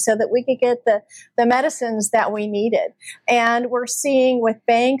community so that we could get the medicines that we needed. And we're seeing with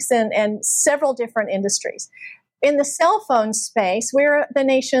banks and several different industries. in the cell phone space, we're the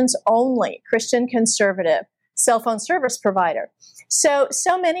nation's only Christian conservative cell phone service provider. So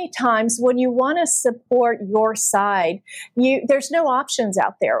many times when you want to support your side, there's no options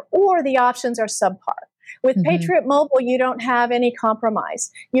out there, or the options are subpar. With Patriot Mobile, you don't have any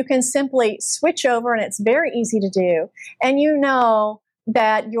compromise. You can simply switch over, and it's very easy to do. And you know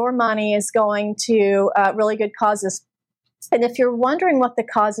that your money is going to really good causes. And if you're wondering what the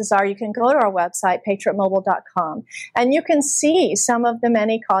causes are, you can go to our website, patriotmobile.com, and you can see some of the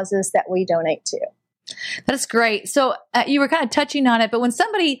many causes that we donate to. That's great. So you were kind of touching on it, but when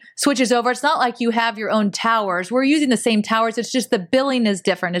somebody switches over, it's not like you have your own towers. We're using the same towers. It's just the billing is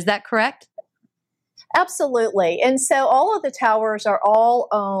different. Is that correct? Absolutely. And so all of the towers are all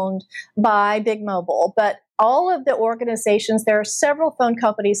owned by Big Mobile, but all of the organizations, there are several phone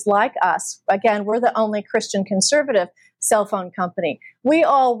companies like us. Again, we're the only Christian conservative cell phone company. We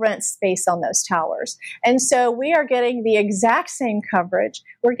all rent space on those towers. And so we are getting the exact same coverage.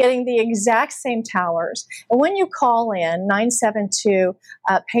 We're getting the exact same towers. And when you call in 972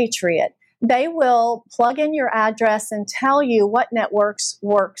 Patriot, they will plug in your address and tell you what networks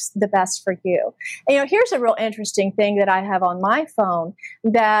works the best for you. And, here's a real interesting thing that I have on my phone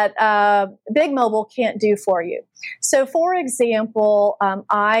that Big Mobile can't do for you. So, for example,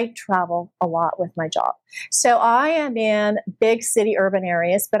 I travel a lot with my job. So I am in big city urban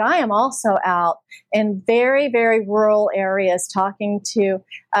areas, but I am also out in very, very rural areas talking to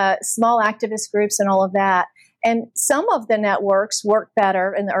small activist groups and all of that. And some of the networks work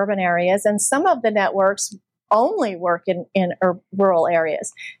better in the urban areas, and some of the networks only work in rural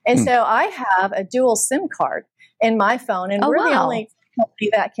areas. And so I have a dual SIM card in my phone, and we're the only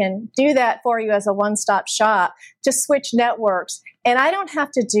company that can do that for you as a one-stop shop to switch networks. And I don't have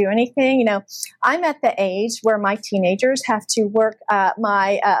to do anything. I'm at the age where my teenagers have to work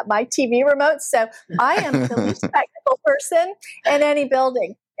my TV remote, so I am the least technical person in any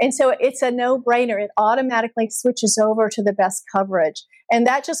building. And so it's a no-brainer. It automatically switches over to the best coverage. And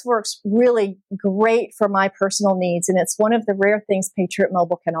that just works really great for my personal needs. And it's one of the rare things Patriot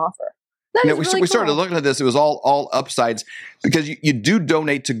Mobile can offer. We started looking at this. It was all upsides because you do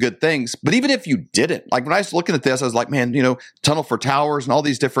donate to good things. But even if you didn't, like when I was looking at this, I was like, man, Tunnel for Towers and all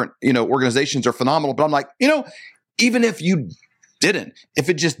these different, organizations are phenomenal. But I'm like, even if you didn't, if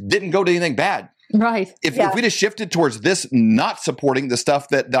it just didn't go to anything bad. Right. If we just shifted towards this, not supporting the stuff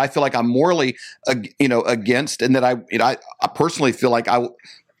that I feel like I'm morally, against, and that I personally feel like I'm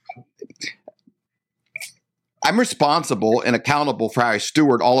responsible and accountable for how I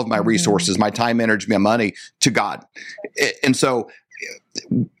steward all of my resources, my time, energy, my money to God. And so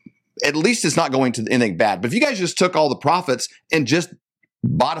at least it's not going to anything bad. But if you guys just took all the profits and just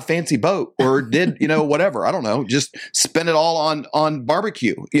bought a fancy boat or did, whatever, I don't know, just spend it all on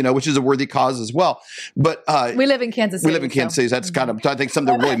barbecue, which is a worthy cause as well. But we live in Kansas City. We live in Kansas City. That's kind of, I think,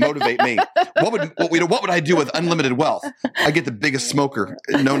 something that really motivate me. What would I do with unlimited wealth? I get the biggest smoker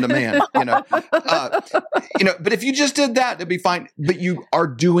known to man, but if you just did that, it'd be fine. But you are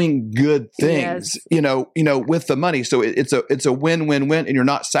doing good things, with the money. So it's a win-win-win, and you're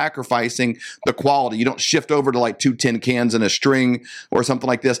not sacrificing the quality. You don't shift over to like 2 tin cans and a string or something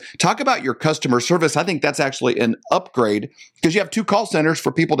like this. Talk about your customer service. I think that's actually an upgrade because you have 2 call centers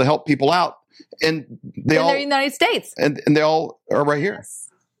for people to help people out, and they're in the United States, and they all are right here. Yes.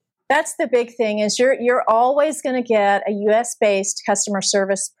 That's the big thing is you're always going to get a U.S.-based customer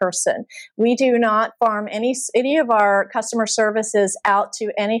service person. We do not farm any of our customer services out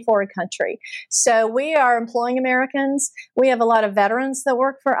to any foreign country. So we are employing Americans. We have a lot of veterans that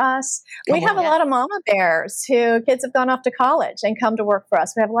work for us. We have a lot of mama bears who kids have gone off to college and come to work for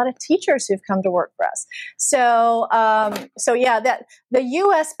us. We have a lot of teachers who've come to work for us. So that the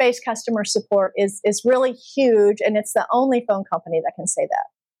U.S.-based customer support is really huge, and it's the only phone company that can say that.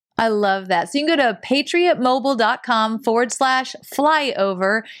 I love that. So you can go to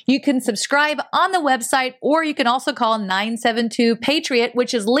patriotmobile.com/flyover. You can subscribe on the website, or you can also call 972 Patriot,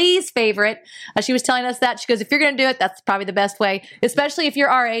 which is Lee's favorite. She was telling us that. She goes, if you're going to do it, that's probably the best way, especially if you're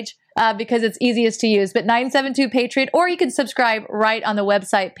our age, because it's easiest to use. But 972 Patriot, or you can subscribe right on the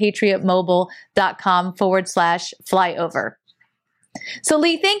website, patriotmobile.com/flyover. So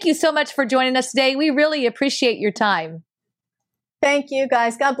Lee, thank you so much for joining us today. We really appreciate your time. Thank you,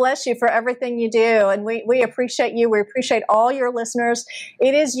 guys. God bless you for everything you do. And we appreciate you. We appreciate all your listeners.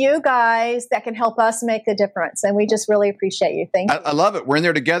 It is you guys that can help us make the difference. And we just really appreciate you. Thank you. I love it. We're in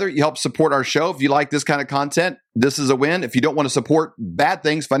there together. You help support our show. If you like this kind of content,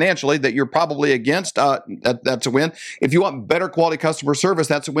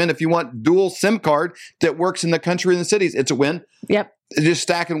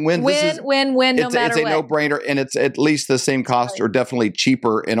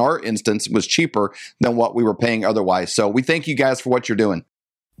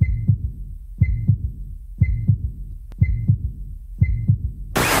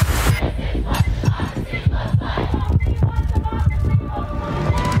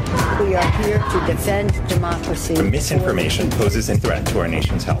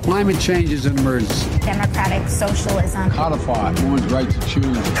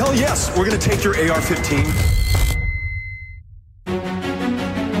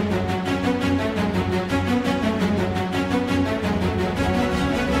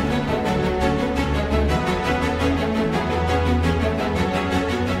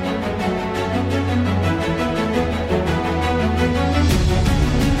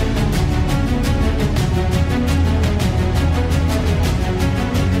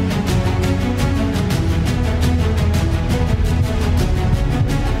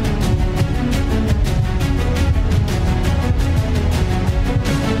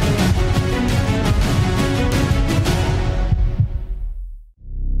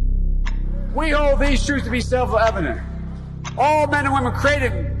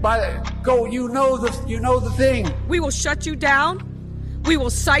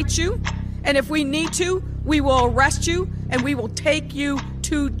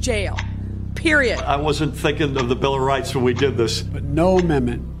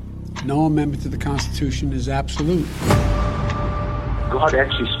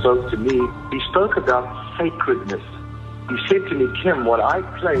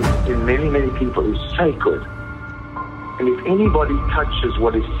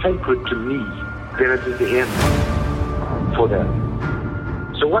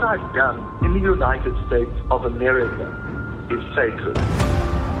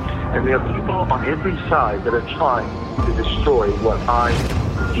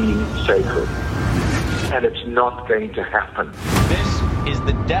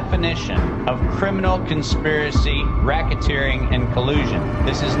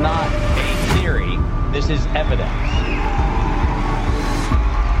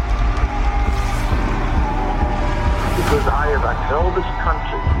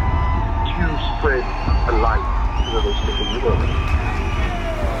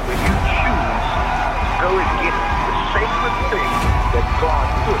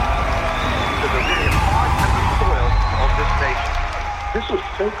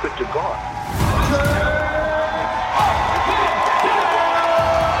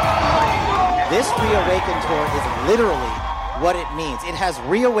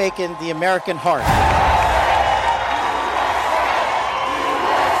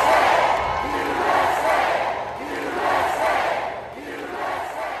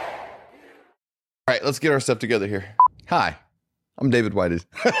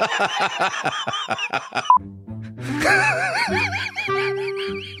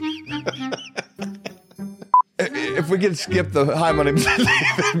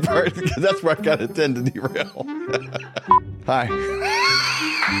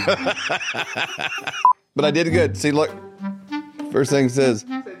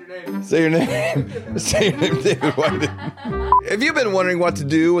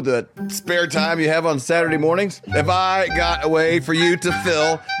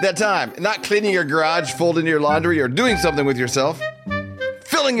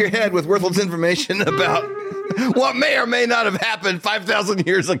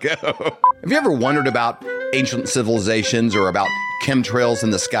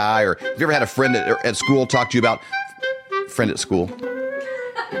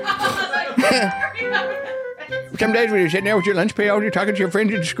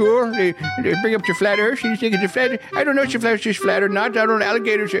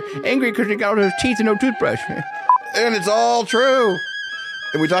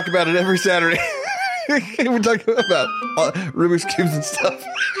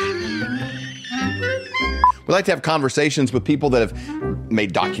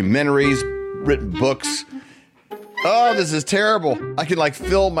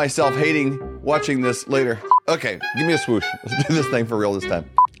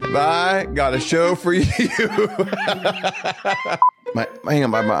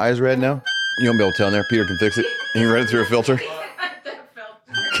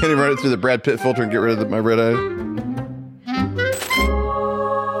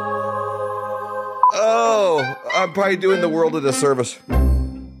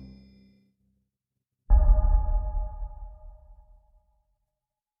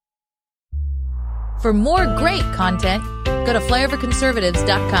 For more great content, go to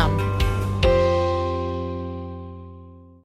flyoverconservatives.com.